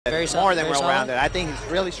more than well-rounded. I think he's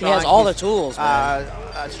really strong. He has all the tools, man.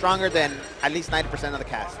 Stronger than at least 90% of the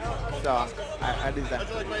cast. So I do that.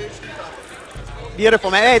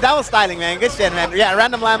 Beautiful, man. Hey, that was styling, man. Good shit, man. Yeah,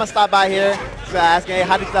 Random Llama stopped by here. So asking, hey,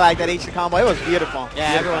 how did you like that HC combo? It was beautiful.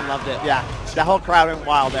 Yeah, beautiful. everyone loved it. Yeah, the whole crowd went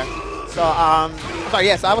wild there. So, sorry,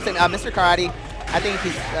 yeah, so I was saying Mr. Karate, I think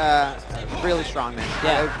he's really strong, man.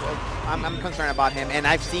 Yeah. I'm concerned about him, and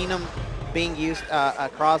I've seen him being used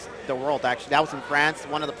across the world, actually. That was in France.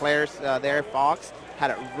 One of the players there, Fox,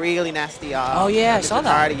 had a really nasty oh, yeah, I saw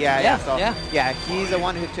that. Yeah, he's the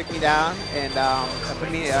one who took me down, and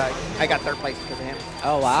put me, I got third place because of him.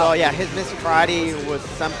 Oh, wow. So, yeah, his Mr. Karate was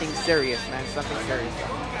something serious, man, something serious.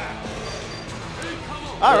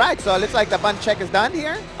 All right, so it looks like the bun check is done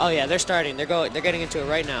here. Oh, yeah, they're starting. They're getting into it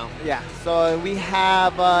right now. Yeah, so we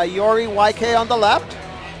have IoriYK on the left,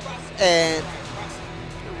 and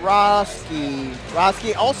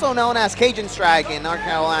Roski, also known as Cajun Strike in North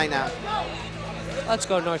Carolina. Let's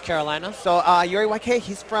go North Carolina. So IoriYK,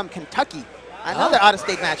 he's from Kentucky. Another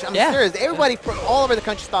out-of-state match. I'm serious. Everybody from all over the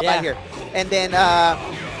country stopped by here. And then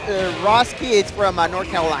Roski is from North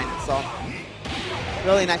Carolina. So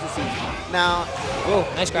really nice to see. Now,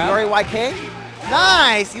 nice grab. IoriYK,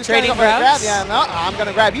 nice. You trading grab. grabs. Yeah, no, I'm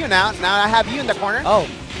gonna grab you now. Now I have you in the corner. Oh,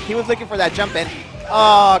 he was looking for that jump in.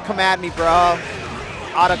 Oh, come at me, bro.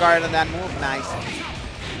 Auto guard on that move. Nice.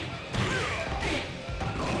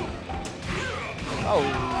 Oh,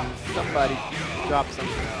 somebody dropped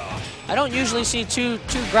something. I don't usually see two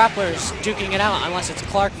grapplers duking it out unless it's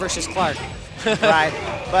Clark versus Clark. Right.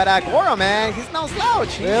 But Goro, man, he's no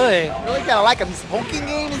slouch. Really gotta like him. His poking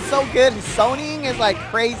game is so good. His zoning is like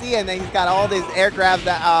crazy, and then he's got all these air grabs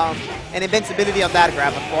that, and invincibility on that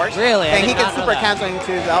grab, of course. Really? And he can super cancel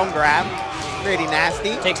into his own grab. Pretty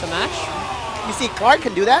nasty. Takes the match. You see, Clark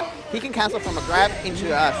can do that. He can cancel from a grab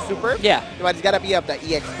into a super. Yeah. But he's got to be up the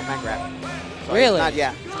EX command grab. So really?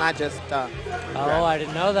 It's not just grab. I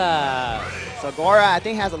didn't know that. So Gora, I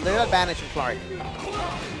think, has a little advantage in Clark.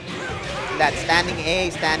 That standing A,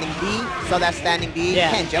 standing D. So that standing D, you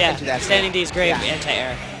can't jump into that. Standing D is great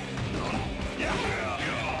anti-air.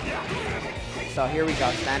 So here we go,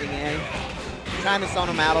 standing A. Trying to zone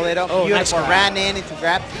him out a little. Oh, beautiful. Nice ran in into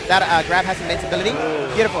grab. That grab has invincibility.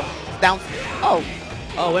 Ooh. Beautiful. Down. Oh.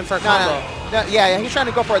 Oh, went for a combo. No, yeah, he's trying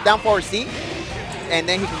to go for a down forward C, and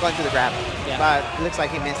then he can go into the grab. Yeah. But it looks like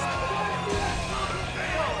he missed.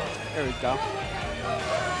 There we go.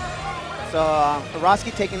 So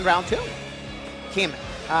Roski taking round 2. Kim.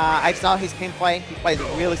 I saw his Kim play. He plays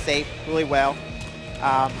it really safe, really well.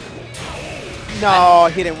 No,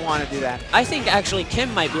 he didn't want to do that. I think actually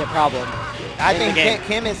Kim might be a problem. I think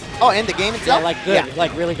Kim is. Oh, in the game itself? Yeah, like good. Yeah.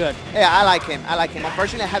 Like really good. Yeah, I like him.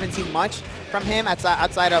 Unfortunately, I haven't seen much from him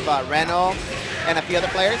outside of Reno and a few other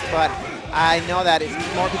players, but I know that if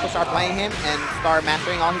more people start playing him and start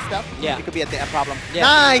mastering all his stuff, it could be a problem. Yeah.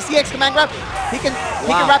 Nice EX command grab. He can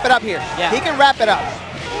wrap it up here. Yeah. He can wrap it up.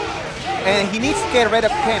 And he needs to get rid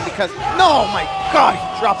of Kim because no, my God,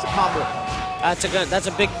 he drops a combo. That's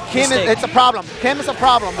a big Kim mistake. It's a problem. Kim is a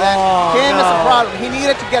problem, man. Oh, Kim is a problem. He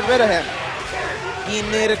needed to get rid of him.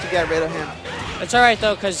 It's all right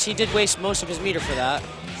though, because he did waste most of his meter for that.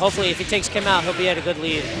 Hopefully, if he takes Kim out, he'll be at a good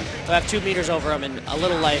lead. He'll have 2 meters over him and a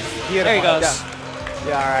little life. Beautiful. There he goes.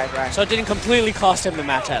 Yeah, all right. So it didn't completely cost him the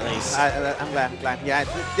match, at least. I'm glad. Yeah, it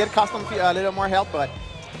did cost him a little more health, but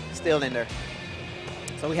still in there.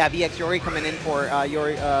 So we have EX Iori coming in for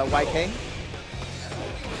IoriYK.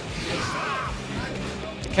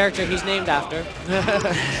 The character he's named after.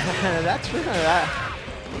 That's true.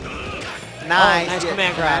 Nice. Nice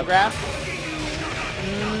command grab.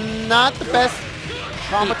 Not the best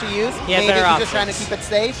combo to use. Maybe he's just trying to keep it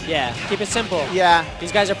safe. Yeah, keep it simple. Yeah.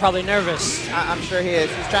 These guys are probably nervous. I'm sure he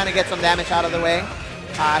is. He's trying to get some damage out of the way.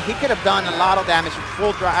 He could have done a lot of damage with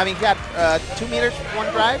full drive. I mean, he had 2 meters,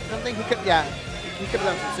 1 drive, something. He could have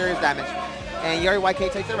done some serious damage. And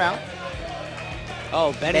IoriYK takes it around.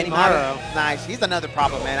 Oh, Benimaru. Nice. He's another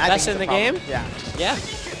problem, man. That's in the game? Yeah. Yeah.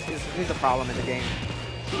 He's a problem in the game.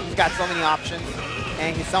 He's got so many options.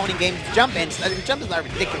 And his zoning game, his jump ins are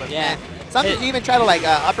ridiculous, man. Sometimes you even try to like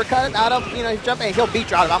uppercut out of his jump and he'll beat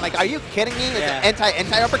you out of it. I'm like, are you kidding me? It's an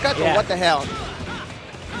anti-uppercut or what the hell?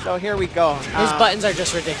 So here we go. His buttons are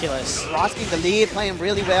just ridiculous. Roski's the lead, playing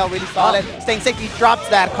really well, really solid. Staying safe, he drops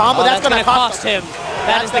that combo. That's going to cost him.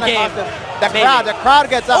 That is the game. The crowd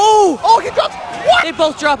gets up. Oh, he drops. What? They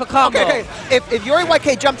both drop a combo. Okay. If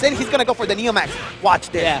IoriYK jumps in, he's going to go for the Neo Max. Watch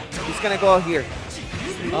this. Yeah. He's going to go here.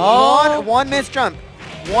 Oh. One missed jump.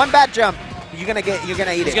 One bad jump. You're gonna eat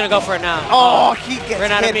it. He's gonna go for it now. Oh, he gets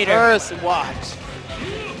hit first. Watch.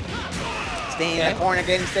 He's Staying in the corner,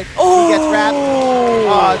 getting sick. Oh! He gets grabbed.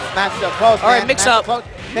 Oh, it's matched up close. All right, mix up.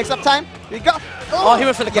 Mix up time. Here you go. Oh, he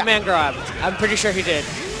went for the command grab. I'm pretty sure he did.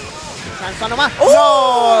 Trying to stun him out.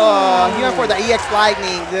 No! He went for the EX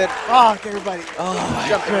Lightning, dude. Fuck, everybody. Oh, my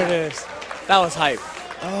goodness. That was hype.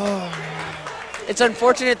 Oh. It's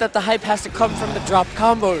unfortunate that the hype has to come from the drop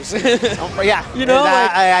combos. Yeah. You know,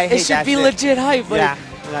 like, I hate it should be legit hype. Like, yeah.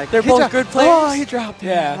 Like, they're both good players. Oh, he dropped.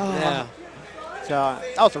 Yeah. Oh. Yeah. So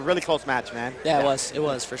that was a really close match, man. Yeah, it was. It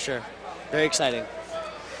was, for sure. Very exciting.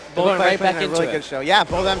 Both Going right back into a really good show. Yeah,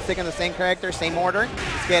 both of them sticking the same character, same order.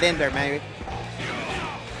 Let's get in there, maybe.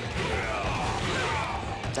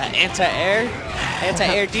 Is that anti-air?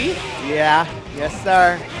 Anti-air D? Yeah. Yes,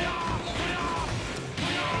 sir.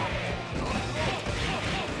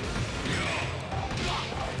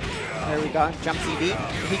 There we go. Jump CB.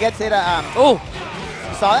 He gets hit. Oh!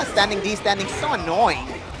 You saw that? Standing D, standing. So annoying.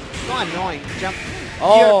 So annoying. Jump.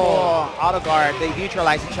 Oh! Beautiful. Auto guard. They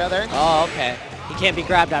neutralize each other. Oh, okay. He can't be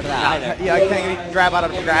grabbed out of that either. Yeah, I can't grab out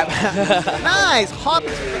of the grab. Nice. Hop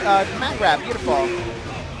command grab. Beautiful.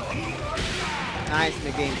 Nice in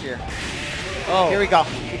the games here. Oh. Here we go.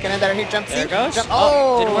 You can end that here. Jump C. There it goes. Jump.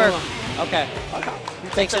 Oh! Didn't work. Okay. He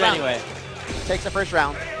Takes it anyway. Takes the first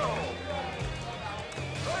round.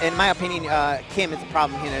 In my opinion, Kim is the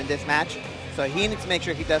problem here in this match. So he needs to make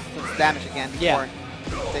sure he does some damage again before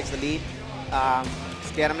he takes the lead.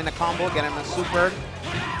 Just get him in a combo, get him a super,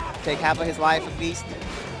 take half of his life at least.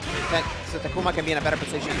 So Takuma can be in a better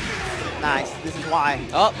position. Nice. This is why.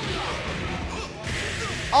 Oh.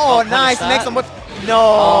 Oh, nice. Makes him with. No.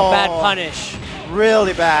 Oh, bad punish.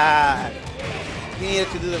 Really bad. He needed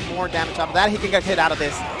to do more damage off of that. He can get hit out of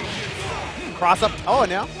this. Cross up. Oh,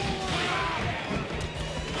 no.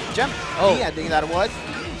 Jump. Oh. I think that it was.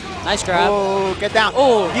 Nice grab. Oh, get down.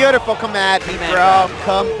 Oh. Beautiful. Come at me, bro.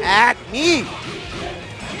 Come at me.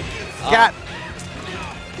 Got.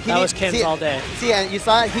 That was Kim's all day. See, and you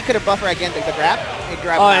saw he could have buffered again the grab. He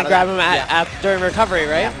grabbed and grab him during recovery,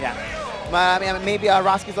 right? Yeah. But I mean, maybe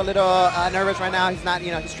Roski's a little nervous right now. He's not,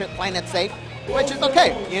 he's playing it safe, which is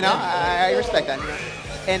okay. I respect that.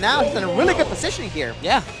 And now he's in a really good position here.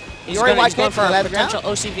 Yeah. He's going for a potential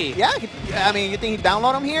OCV. Yeah. I mean, you think he'd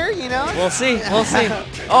download him here? We'll see. We'll see.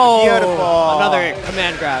 Oh, beautiful. Another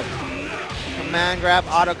command grab. Command grab,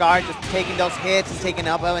 auto guard, just taking those hits and taking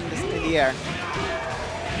elbow in the air.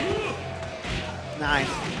 Nice.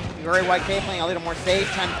 IoriYK playing a little more safe,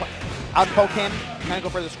 trying to outpoke him, trying to go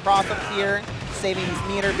for this cross-ups here, saving his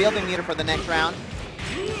meter, building meter for the next round.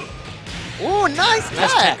 Ooh, nice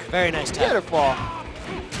tech. Very nice tech. Beautiful.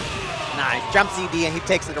 Nice. Jump CD and he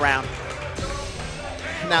takes it around.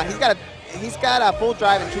 Now he's got a full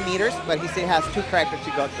drive in 2 meters, but he still has 2 characters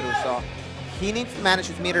to go through, so he needs to manage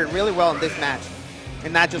his meter really well in this match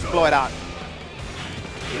and not just blow it out.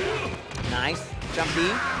 Nice. Jump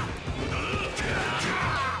D.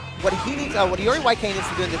 What IoriYK needs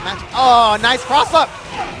to do in this match. Oh, nice cross up.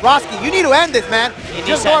 Roski, you need to end this, man.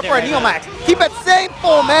 Just go for a Neomax. Keep it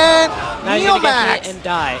simple, man. Now Neomax. And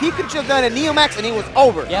die. He could have done a Neomax and he was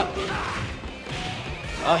over. Yep.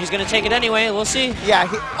 Oh, he's going to take it anyway. We'll see. Yeah.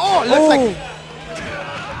 It looks like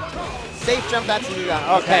safe jump. That's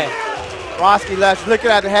okay. Roski left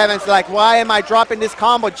looking at the heavens like, why am I dropping this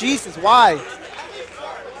combo? Jesus, why?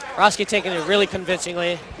 Roski taking it really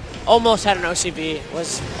convincingly. Almost had an OCB,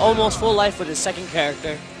 was almost full life with his second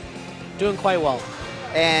character. Doing quite well.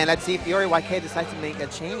 And let's see if IoriYK decides to make a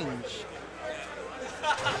change.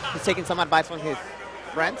 He's taking some advice from his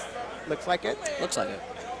friends. Looks like it. Looks like it.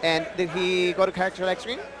 And did he go to character select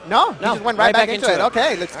screen? No, he just went right back into it.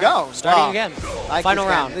 Okay, let's go. Starting again. Like Final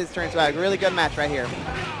round. This turns out a really good match right here.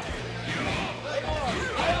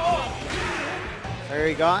 There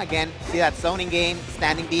you go. Again, see that zoning game,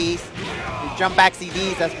 standing Ds, jump back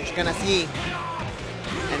CDs, that's what you're going to see.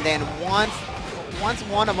 And then once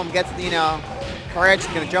one of them gets, courage,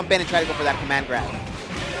 he's going to jump in and try to go for that command grab.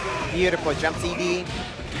 Beautiful. Jump CD.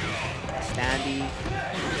 Standy.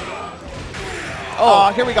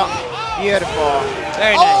 Oh, here we go. Beautiful.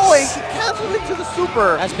 Very nice. Oh, he canceled into the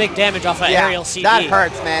super. That's big damage off an aerial CD. That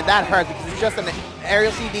hurts, man. That hurts because it's just an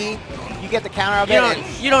aerial CD. You get the counter of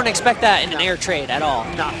it. You don't expect that in an air trade at all.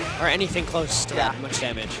 No. Or anything close to that much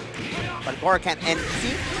damage. But Gora can't. And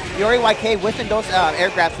see, IoriYK whiffing those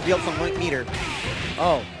air grabs to build some meter.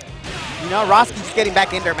 Oh. Roski's getting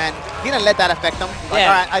back in there, man. He didn't let that affect him. Like,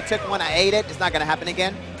 all right, I took one, I ate it. It's not going to happen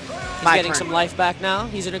again. He's getting some life back now.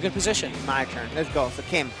 He's in a good position. My turn. Let's go. So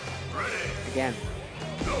Kim, again.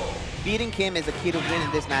 Beating Kim is a key to win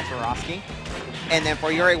in this match for Roski. And then for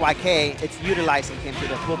IoriYK, it's utilizing him to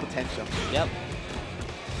the full potential. Yep.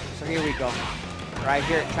 So here we go. Right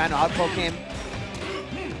here, trying to outpoke him.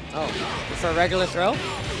 Oh, for a regular throw?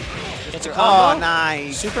 It's a combo? Oh,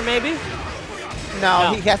 nice. Super maybe?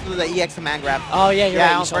 No, he has to do the EX command grab. Oh, yeah, you're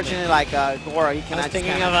right. Unfortunately, like Goro, he cannot. I was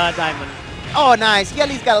thinking of Daimon. Oh, nice. He at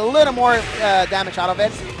least got a little more damage out of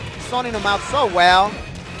it. Zoning him out so well.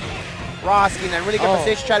 Roski in a really good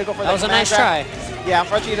position, try to go for that was a nice try. Yeah,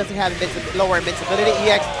 unfortunately, he doesn't have lower invincibility.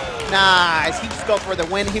 EX, nice. He just goes for the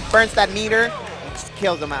win. He burns that meter. Just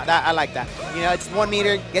kills him out. I like that. You know, it's 1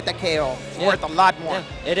 meter, get the KO. It's worth a lot more.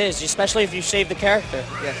 Yeah, it is, especially if you save the character.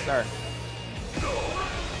 Yes, sir.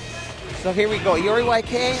 So here we go.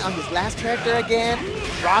 IoriYK on his last character again.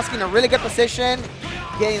 Roski in a really good position,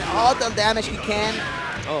 getting all the damage he can.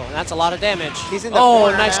 Oh, that's a lot of damage. He's in the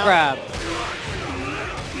corner nice now. grab.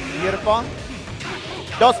 Beautiful.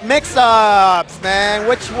 Those mix-ups, man.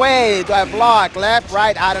 Which way do I block? Left,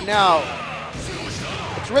 right? I don't know.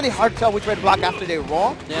 It's really hard to tell which way to block after they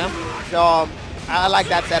roll. Yeah. So I like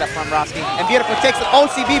that setup from Roski. And beautiful takes an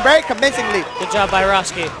OCB very convincingly. Good job by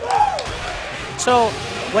Roski. So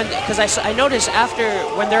because I noticed after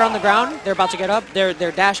when they're on the ground, they're about to get up,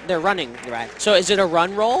 they're running. Right. So is it a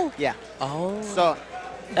run roll? Yeah. Oh. So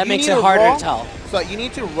that makes it harder to tell. So you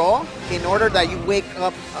need to roll in order that you wake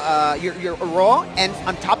up your roll and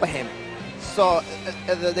on top of him. So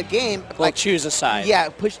the game will choose a side. Yeah,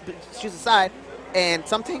 choose a side, and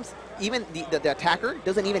sometimes even the attacker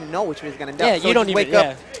doesn't even know which way he's gonna do. Yeah, so you don't even wake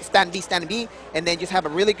up, stand B, and then just have a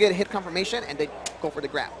really good hit confirmation, and then go for the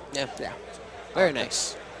grab. Yeah. Yeah. Very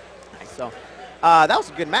nice. So that was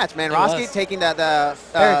a good match, man. Roski taking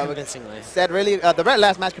very convincingly. Said really the very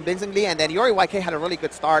last match convincingly, and then IoriYK had a really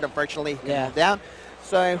good start, unfortunately. Down.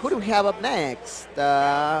 So who do we have up next?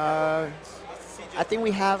 I think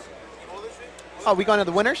we have. Oh, we going to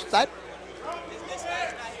the winners side?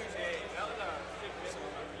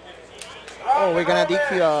 Oh, we're gonna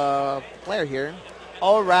DQ a player here.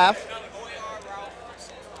 Oh, Raph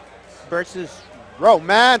versus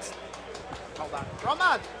Romance. Hold on.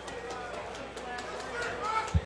 Romance.